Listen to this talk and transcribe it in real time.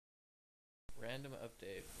Random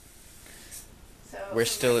update. So We're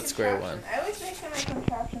still at square one. I always make my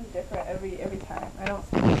contraptions different every time. I don't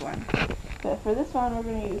stick one. But for this one, we're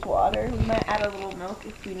going to use water. We might add a little milk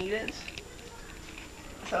if we need it.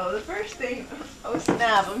 So the first thing, oh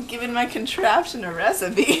snap, I'm giving my contraption a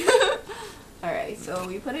recipe. Alright, so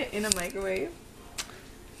we put it in a microwave.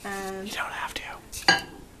 And You don't have to.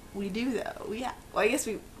 we do though. Well, I guess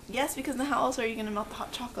yes, because then how else are you going to melt the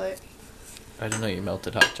hot chocolate? I didn't know you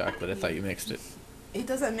melted hot chocolate. I thought you mixed it. It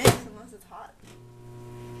doesn't mix unless it's hot.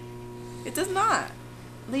 It does not.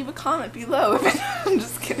 Leave a comment below. I'm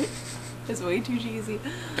just kidding. It's way too cheesy.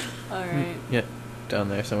 Alright. Yeah, down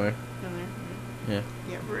there somewhere. Down there. Yeah.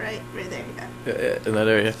 Yeah, right there. Yeah. Yeah, in that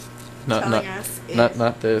area.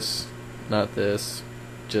 Not this. Not this.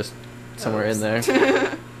 Just somewhere in there.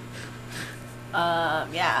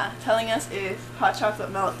 Yeah, telling us if hot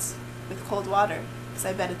chocolate melts with cold water, because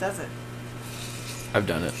I bet it doesn't. I've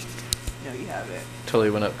done it. No, you haven't. Totally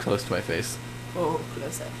went up close to my face. Oh,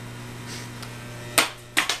 close.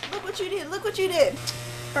 Look what you did! Look what you did!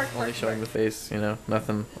 Bark, Only bark, showing bark. the face, you know,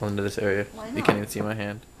 nothing into this area. Why You not? can't even see my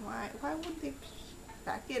hand. Why wouldn't they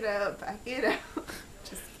back it up?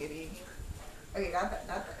 Just kidding. Okay, not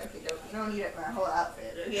that. Okay, you don't need it my whole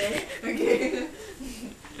outfit, okay? Okay.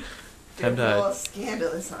 I'm They're all tired.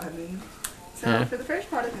 scandalous on me. So Yeah. for the first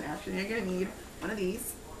part of the contraption, you're gonna need one of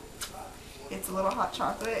these. It's a little hot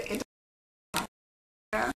chocolate.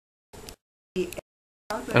 I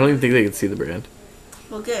don't even think they can see the brand.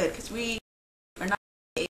 Well, good, because we are not.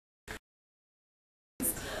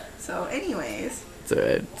 So, anyways. It's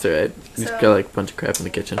alright. It's alright. You just So- got like a bunch of crap in the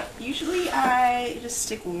kitchen. Usually I just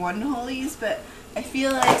stick one Holies, but I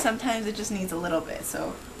feel like sometimes it just needs a little bit.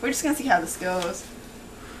 So we're just gonna see how this goes.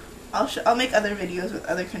 I'll make other videos with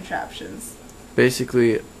other contraptions.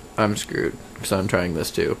 Basically, I'm screwed because I'm trying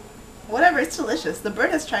this too. Whatever, it's delicious. The bird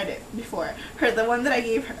has tried it before. The one that I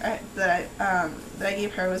gave her that I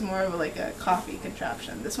gave her was more of like a coffee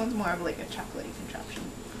contraption. This one's more of like a chocolatey contraption.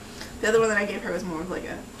 The other one that I gave her was more of like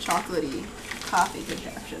a chocolatey coffee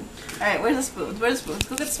contraption. All right, where's the spoons? Where's the spoons?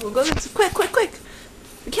 Go get the spoon. Go get the spoon. Quick!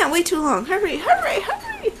 We can't wait too long. Hurry!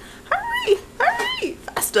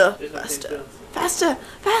 Faster! Find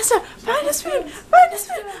a spoon! Oh my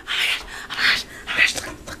gosh!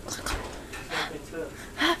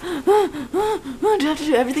 Do I have to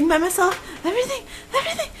do everything by myself? Everything!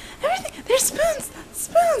 There's spoons!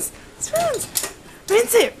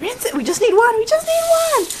 Rinse it! We just need one! We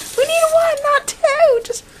need one, not two!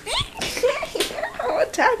 Just I'm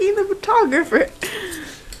attacking the photographer.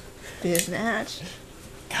 Snatch.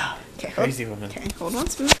 Okay, Crazy woman. Okay, hold one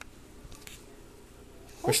spoon.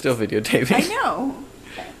 We're still videotaping. I know.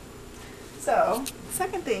 Okay. So,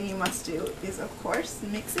 second thing you must do is, of course,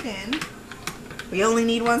 mix it in. We only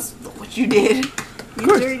need one. Look what you did. You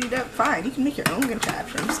dirtied it up. Fine. You can make your own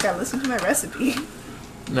contraption. You just gotta listen to my recipe.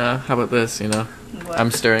 Nah, how about this, you know? What?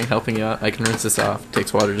 I'm stirring, helping you out. I can rinse this off.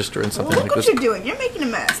 Takes water just to rinse something Look like what this. you're doing. You're making a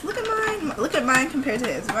mess. Look at mine. Look at mine compared to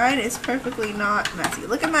his. Mine is perfectly not messy.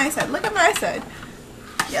 Look at my side.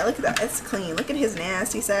 Yeah, look at that. It's clean. Look at his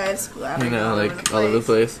nasty side. You know, like all over the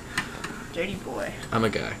place. Dirty boy. I'm a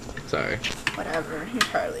guy. Sorry. Whatever. You're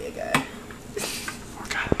hardly a guy. More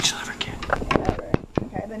guy than you'll ever get. Whatever.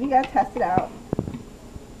 Okay, then you gotta test it out.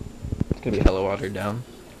 It's gonna be hella watered down.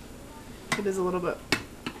 It is a little bit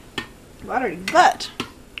watery, but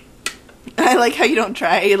I like how you don't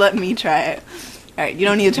try it. You let me try it. Alright, you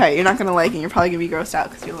don't need to try it. You're not gonna like it. You're probably gonna be grossed out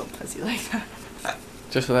because you're a little pussy like that.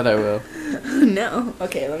 Just for that I will. No.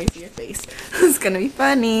 Okay, let me see your face. It's gonna be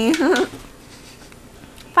funny.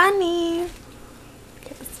 Funny.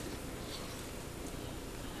 Okay,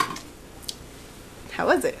 how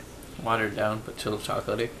was it? Watered down, but still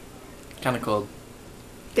chocolatey. Kinda cold.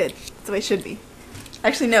 Good. That's the way it should be.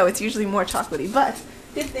 Actually, no, it's usually more chocolatey, but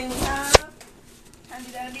good thing we have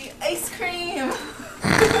handy dandy ice cream.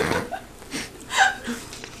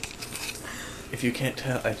 If you can't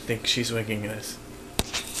tell, I think she's winging this.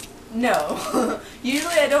 No.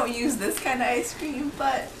 Usually I don't use this kind of ice cream,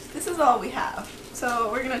 but this is all we have. So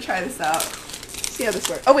we're gonna try this out. See how this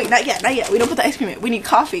works. Oh wait, not yet. We don't put the ice cream in. We need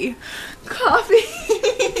coffee.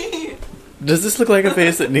 Coffee! Does this look like a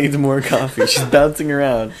face that needs more coffee? She's bouncing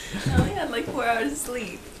around. I only had like 4 hours of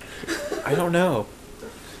sleep. I don't know.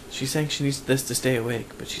 She's saying she needs this to stay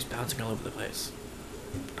awake, but she's bouncing all over the place.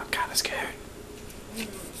 I'm kinda scared. I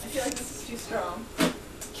feel like this is too strong.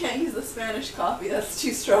 Can't use the Spanish coffee, that's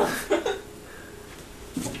too strong.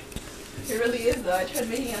 It really is though. I tried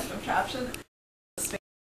making a contraption. Spanish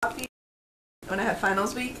coffee when I had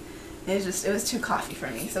finals week. And it was too coffee for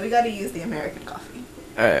me. So we gotta use the American coffee.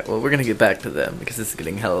 Alright, well we're gonna get back to them because this is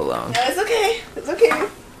getting hella long. No, it's okay. It's okay.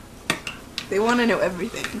 They want to know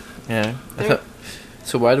everything. Yeah.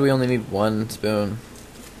 So why do we only need one spoon?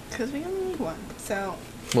 Because we only need one. So.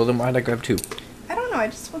 Well, then why'd I grab two? I don't know. I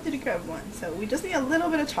just wanted to grab one. So we just need a little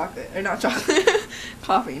bit of chocolate. Or not chocolate.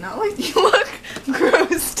 Coffee. Not like you look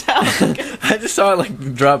grossed out. I just saw it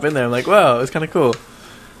like drop in there. I'm like, wow, it's kind of cool.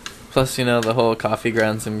 Plus, you know, the whole coffee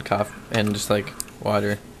grounds and just like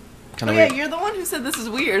water. Kind of weird. You're the one who said this is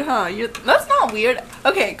weird, huh? That's not weird.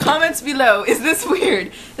 Okay, comments below. Is this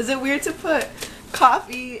weird? Is it weird to put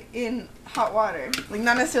coffee in hot water? Like,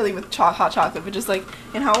 not necessarily with hot chocolate, but just like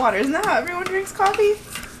in hot water. Isn't that how everyone drinks coffee?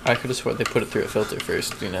 I could have sworn they put it through a filter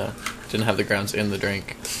first, you know. Didn't have the grounds in the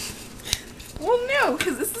drink. Well, no,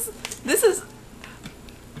 because this is.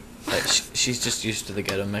 She's just used to the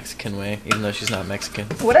ghetto Mexican way, even though she's not Mexican.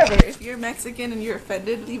 Whatever. If you're Mexican and you're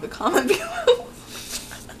offended, leave a comment below.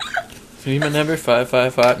 FEMA number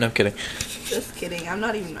 555. No, I'm kidding. Just kidding. I'm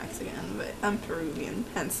not even Mexican, but I'm Peruvian,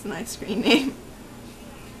 hence my screen name.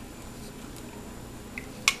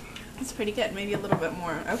 It's pretty good. Maybe a little bit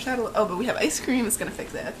more. I wish I had oh, but we have ice cream. It's gonna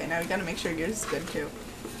fix it. Okay, now we gotta make sure yours is good too.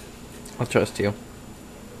 I'll trust you.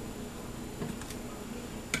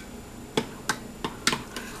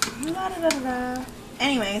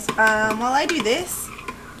 Anyways, while I do this,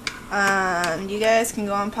 you guys can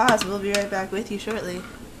go on pause. We'll be right back with you shortly.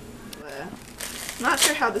 Not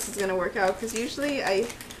sure how this is gonna work out because usually I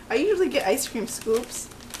usually get ice cream scoops,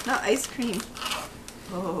 not ice cream.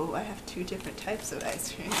 Oh, I have two different types of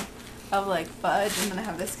ice cream. I have like fudge and then I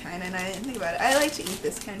have this kind, and I didn't think about it. I like to eat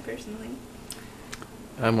this kind personally.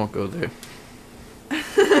 I won't go there.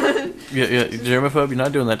 yeah, germaphobe. You're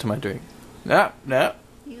not doing that to my drink. No.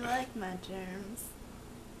 You like my germs.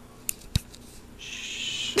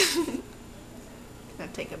 Shh.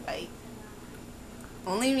 Gonna take a bite.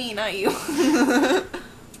 Only me, not you.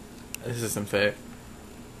 This isn't fair.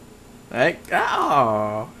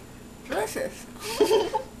 Oh. Delicious.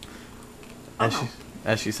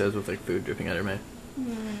 As she says, with like food dripping out her mouth.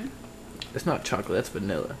 Mm. It's not chocolate. That's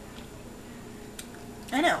vanilla.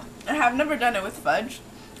 I know. I have never done it with fudge,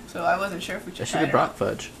 so I wasn't sure if we should. I should have brought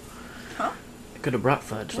fudge. Huh? I could have brought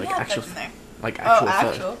fudge, We like had actual, fudge in there. like actual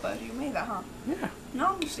fudge. fudge. Fudge. You made that, huh? Yeah. No,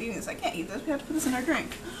 I'm just eating this. I can't eat this. We have to put this in our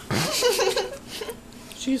drink.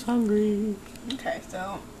 She's hungry. Okay,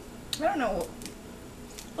 so I don't know.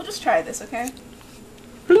 We'll just try this, okay?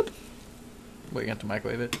 Bloop. Wait, you have to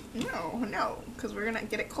microwave it? No, because we're gonna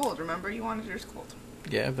get it cold. Remember, you wanted yours cold.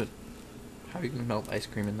 Yeah, but how are you gonna melt ice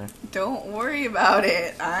cream in there? Don't worry about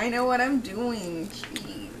it. I know what I'm doing.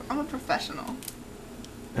 Jeez. I'm a professional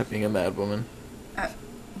At being a mad woman. at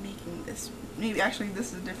making this. Maybe actually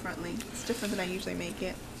this is differently. It's different than I usually make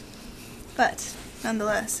it. But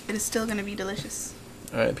nonetheless, it is still gonna be delicious.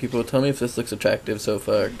 Alright, people, tell me if this looks attractive so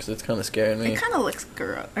far, because it's kind of scaring me. It kind of looks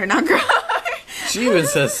gross, or not gross. She even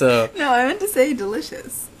says so. No, I meant to say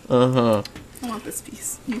delicious. Uh-huh. I want this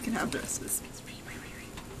piece. You can have the rest of this piece.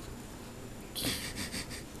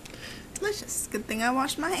 Delicious. Good thing I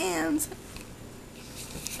washed my hands.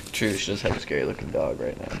 True, she does have a scary looking dog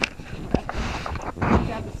right now.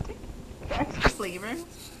 Grab a stick for extra flavor.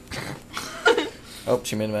 Oh,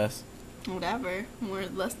 she made a mess. Whatever. More or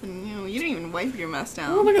less than you. You didn't even wipe your mess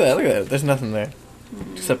down. Oh, look at that. There's nothing there.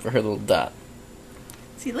 Except for her little dot.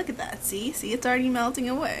 See, look at that. See, it's already melting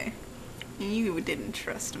away. And you didn't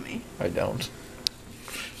trust me. I don't.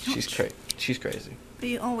 She's crazy. But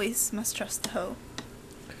you always must trust the hoe.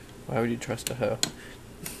 Why would you trust a hoe?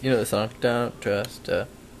 You know the song? Don't trust a...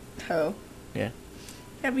 Hoe? Yeah.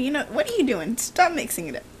 Yeah, but you know, what are you doing? Stop mixing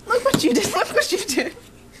it up. Look what you did. Look what you did.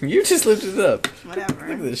 You just lifted it up. Whatever.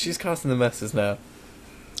 Look at this. She's causing the messes now.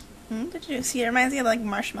 Did you see? It reminds me of like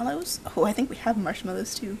marshmallows. Oh, I think we have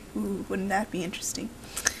marshmallows too. Ooh, wouldn't that be interesting?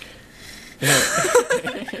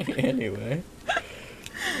 Anyway.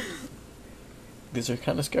 These are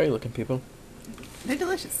kind of scary looking, people. They're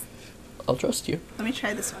delicious. I'll trust you. Let me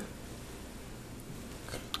try this one.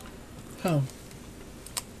 Oh.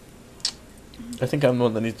 I think I'm the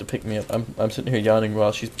one that needs to pick me up. I'm sitting here yawning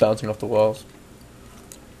while she's bouncing off the walls.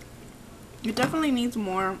 It definitely needs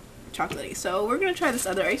more chocolatey. So we're gonna try this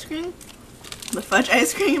other ice cream, the fudge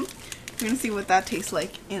ice cream. We're gonna see what that tastes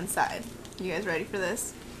like inside. You guys ready for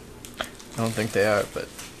this? I don't think they are, but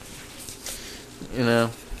you know.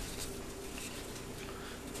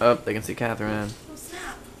 Oh, they can see Catherine. Oh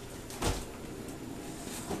snap!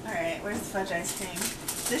 All right, where's the fudge ice cream?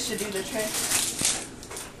 This should do the trick.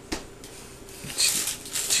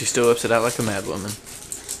 She still whips it out like a mad woman.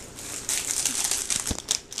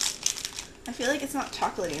 I feel like it's not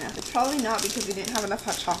chocolatey enough. It's probably not because we didn't have enough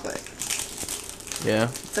hot chocolate. Yeah.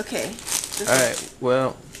 It's okay. Alright,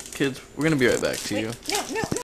 well, kids, we're gonna be right back to you. No.